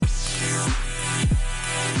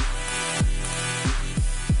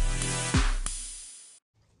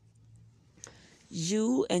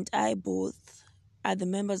and I both are the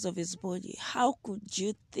members of his body. How could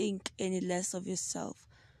you think any less of yourself?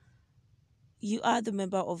 You are the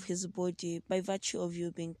member of his body by virtue of you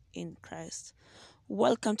being in Christ.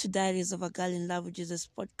 Welcome to Diaries of a Girl in Love with Jesus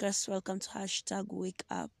podcast. Welcome to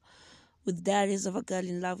 #WakeUp with Diaries of a Girl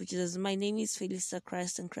in Love with Jesus. My name is Felisa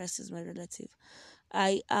Christ, and Christ is my relative.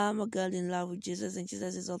 I am a girl in love with Jesus, and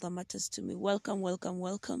Jesus is all that matters to me.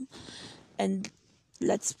 Welcome. And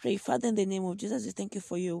let's pray. Father, in the name of Jesus, we thank you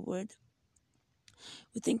for your word.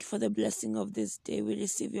 We thank you for the blessing of this day. We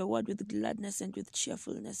receive your word with gladness and with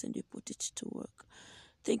cheerfulness, and we put it to work.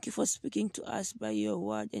 Thank you for speaking to us by your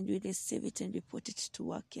word, and we receive it and we put it to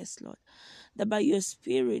work. Yes, Lord. That by your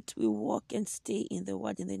spirit we walk and stay in the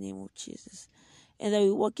word in the name of Jesus. And that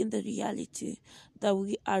we walk in the reality that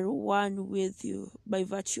we are one with you by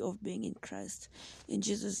virtue of being in Christ. In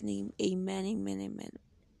Jesus' name, amen, amen, amen.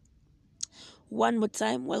 One more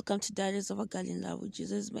time, welcome to Diaries of a Girl in Love with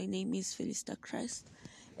Jesus. My name is Felista Christ,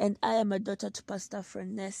 and I am a daughter to Pastor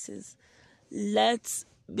Phronesis. Let's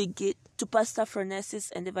begin. To Pastor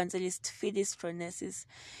Phronesis and Evangelist Phyllis Phronesis,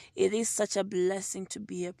 it is such a blessing to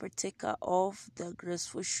be a partaker of the grace,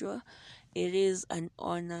 for sure. It is an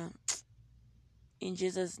honor. In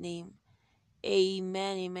Jesus' name,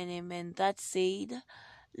 amen, amen, amen. That said,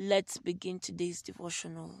 let's begin today's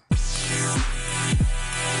devotional.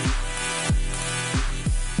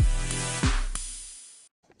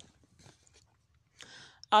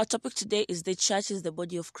 Our topic today is the church is the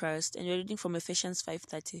body of Christ, and we're reading from Ephesians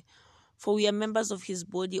 5:30. For we are members of his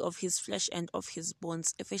body, of his flesh, and of his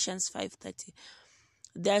bones. Ephesians 5:30.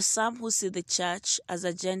 There are some who see the church as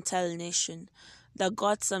a Gentile nation that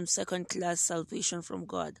got some second-class salvation from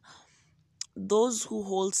God. Those who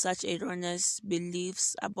hold such erroneous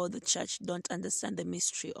beliefs about the church don't understand the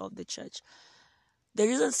mystery of the church. The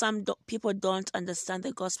reason some people don't understand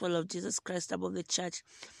the gospel of Jesus Christ about the church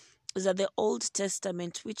is that the Old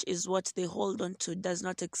Testament, which is what they hold on to, does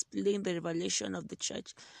not explain the revelation of the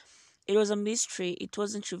church. It was a mystery. It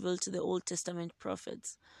wasn't revealed to the Old Testament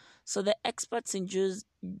prophets. So the experts in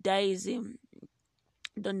Judaism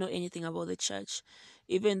don't know anything about the church,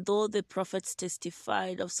 even though the prophets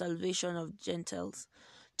testified of salvation of Gentiles.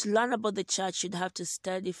 To learn about the church, you'd have to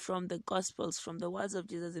study from the Gospels, from the words of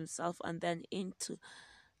Jesus himself, and then into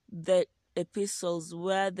the epistles,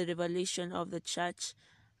 where the revelation of the church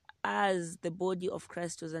as the body of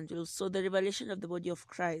Christ was unveiled. So the revelation of the body of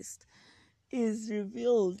Christ is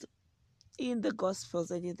revealed in the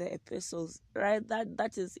Gospels and in the epistles, right?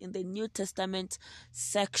 That is in the New Testament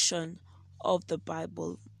section of the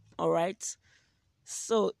Bible, all right?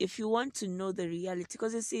 So if you want to know the reality,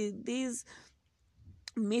 because you see, this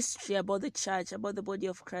mystery about the church, about the body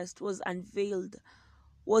of Christ was veiled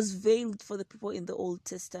for the people in the Old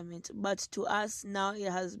Testament, but to us now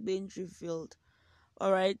it has been revealed.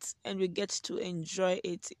 All right, and we get to enjoy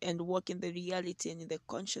it and walk in the reality and in the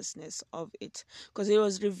consciousness of it, because it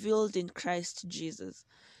was revealed in Christ Jesus.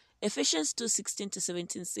 Ephesians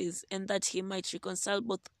 2:16-17 says, "And that he might reconcile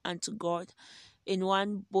both unto God in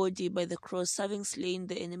one body by the cross, having slain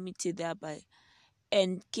the enmity thereby,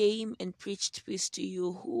 and came and preached peace to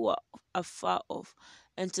you who were afar off,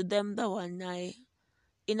 and to them that were nigh."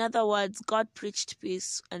 In other words, God preached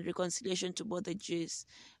peace and reconciliation to both the Jews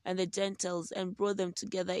and the Gentiles and brought them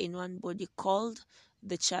together in one body called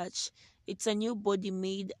the church. It's a new body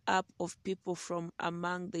made up of people from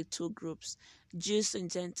among the two groups, Jews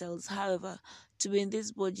and Gentiles. However, to be in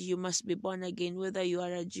this body, you must be born again, whether you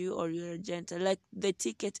are a Jew or you're a Gentile. Like, the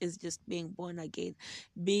ticket is just being born again,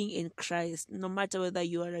 being in Christ. No matter whether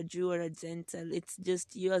you are a Jew or a Gentile, it's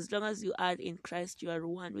just you. As long as you are in Christ, you are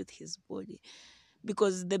one with his body.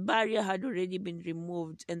 Because the barrier had already been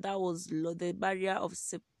removed, and that was the barrier of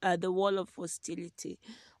the wall of hostility,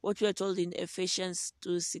 what we are told in Ephesians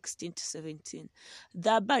 2:16-17.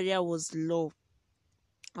 That barrier was low,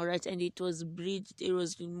 all right, and it was bridged, it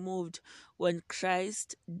was removed when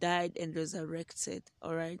Christ died and resurrected,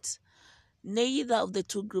 all right. Neither of the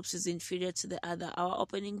two groups is inferior to the other. Our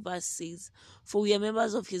opening verse says, "For we are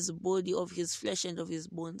members of his body, of his flesh, and of his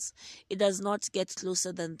bones." It does not get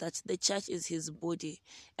closer than that. The church is his body.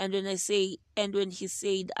 And when he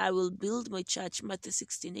said, "I will build my church," Matthew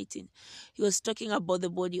 16:18, he was talking about the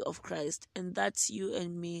body of Christ. And that's you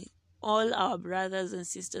and me, all our brothers and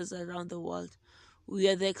sisters around the world. We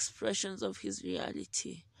are the expressions of his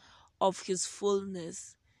reality, of his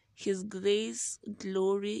fullness, his grace,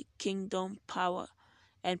 glory, kingdom, power,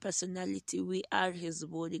 and personality. We are his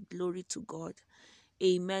body. Glory to God.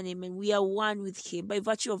 Amen, amen. We are one with him. By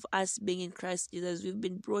virtue of us being in Christ Jesus, we've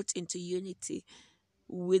been brought into unity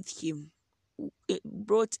with him.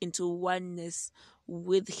 brought into oneness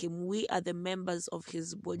with him. We are the members of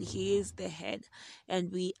his body. He is the head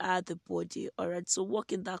and we are the body. All right, so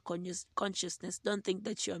walk in that consciousness. Don't think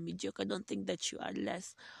that you are mediocre. Don't think that you are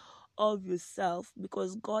less of yourself,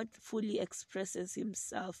 because God fully expresses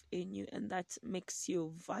himself in you, and that makes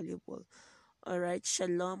you valuable. All right,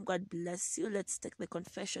 shalom. God bless you. Let's take the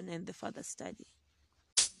confession and the further study.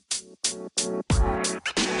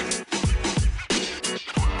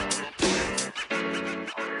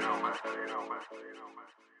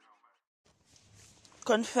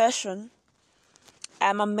 Confession. I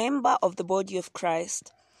am a member of the body of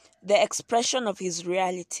Christ, the expression of his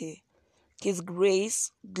reality, his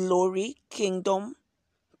grace, glory, kingdom,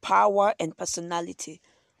 power, and personality.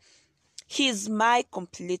 He is my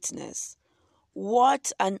completeness.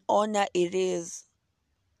 What an honor it is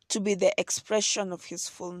to be the expression of his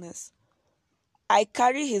fullness. I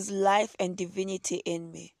carry his life and divinity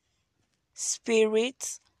in me,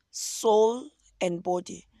 spirit, soul, and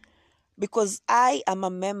body, because I am a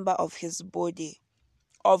member of his body,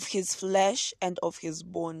 of his flesh, and of his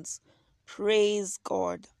bones. Praise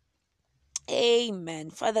God. Amen.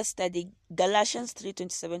 Further study Galatians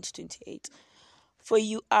 3:27-28. For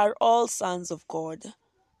you are all sons of God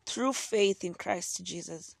through faith in Christ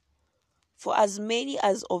Jesus. For as many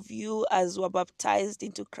as of you as were baptized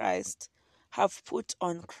into Christ have put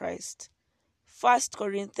on Christ. 1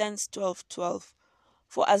 Corinthians 12:12.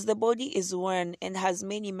 For as the body is one and has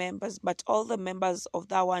many members, but all the members of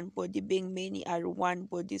that one body, being many, are one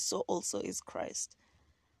body, so also is Christ.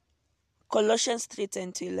 Colossians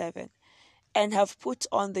 3:10-11. And have put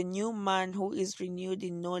on the new man, who is renewed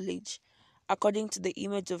in knowledge, according to the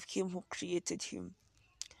image of him who created him,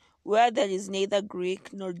 where there is neither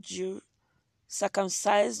Greek nor Jew,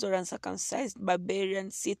 circumcised or uncircumcised,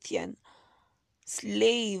 barbarian, Scythian,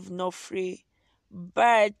 slave nor free,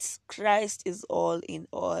 but Christ is all in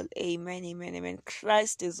all. Amen, amen, amen.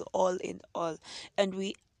 Christ is all in all, and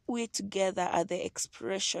we together are the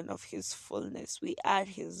expression of his fullness. We are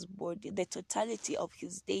his body. The totality of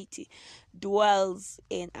his deity dwells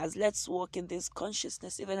in us. Let's walk in this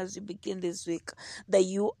consciousness even as we begin this week, that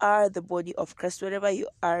you are the body of Christ. Wherever you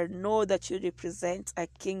are, know that you represent a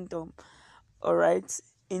kingdom. All right,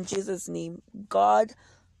 in Jesus' name. God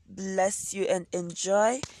bless you and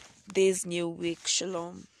enjoy this new week.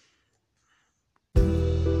 Shalom.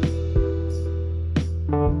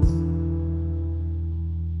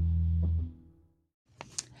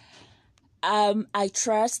 I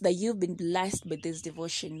trust that you've been blessed by this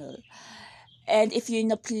devotional, and if you're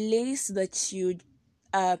in a place that you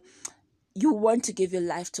want to give your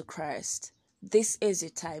life to Christ, this is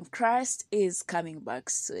your time. Christ is coming back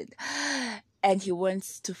soon, and he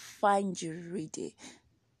wants to find you ready,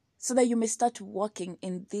 so that you may start walking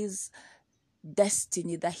in this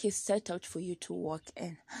destiny that he set out for you to walk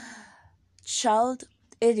in. Child,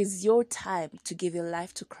 it is your time to give your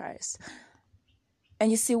life to Christ. And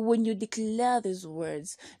you see, when you declare these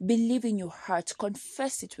words, believe in your heart,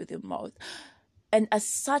 confess it with your mouth, and as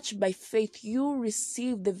such, by faith, you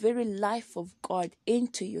receive the very life of God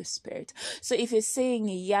into your spirit. So if you're saying,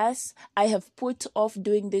 yes, I have put off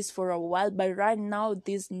doing this for a while, but right now,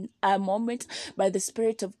 this moment, by the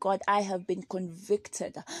Spirit of God, I have been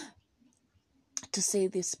convicted to say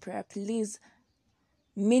this prayer. Please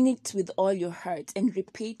mean it with all your heart and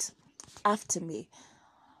repeat after me.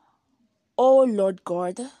 Oh Lord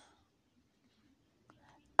God,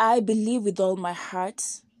 I believe with all my heart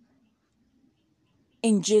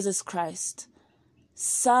in Jesus Christ,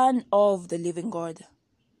 Son of the living God.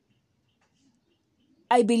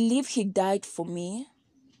 I believe he died for me,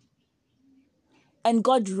 and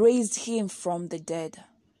God raised him from the dead.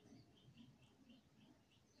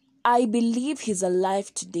 I believe he's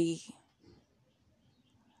alive today.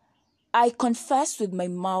 I confess with my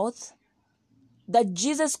mouth that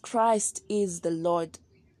Jesus Christ is the Lord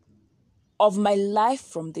of my life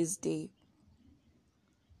from this day.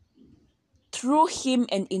 Through him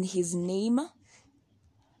and in his name,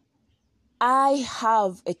 I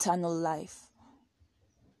have eternal life.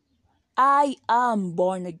 I am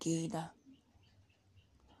born again.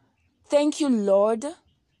 Thank you, Lord,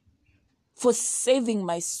 for saving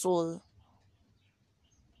my soul.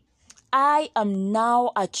 I am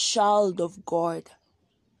now a child of God.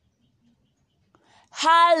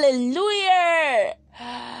 Hallelujah!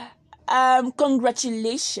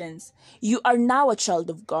 Congratulations. You are now a child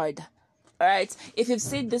of God. All right. If you've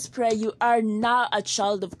said this prayer, you are now a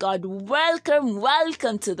child of God.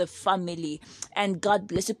 Welcome to the family. And God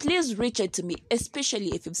bless you. Please reach out to me,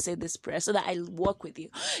 especially if you've said this prayer, so that I'll work with you.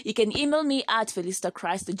 You can email me at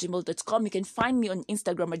felistachrist@gmail.com. You can find me on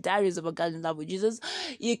Instagram at Diaries of a Girl in Love with Jesus.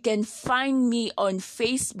 You can find me on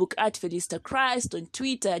Facebook at Felista Christ, on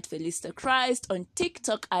Twitter at Felista Christ, on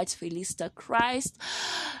TikTok at Felista Christ.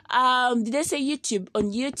 Did I say YouTube?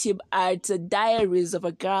 On YouTube at Diaries of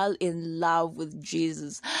a Girl in Love with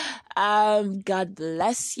Jesus. God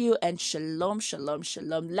bless you and shalom, shalom,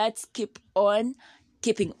 shalom. Let's keep on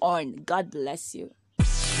keeping on. God bless you.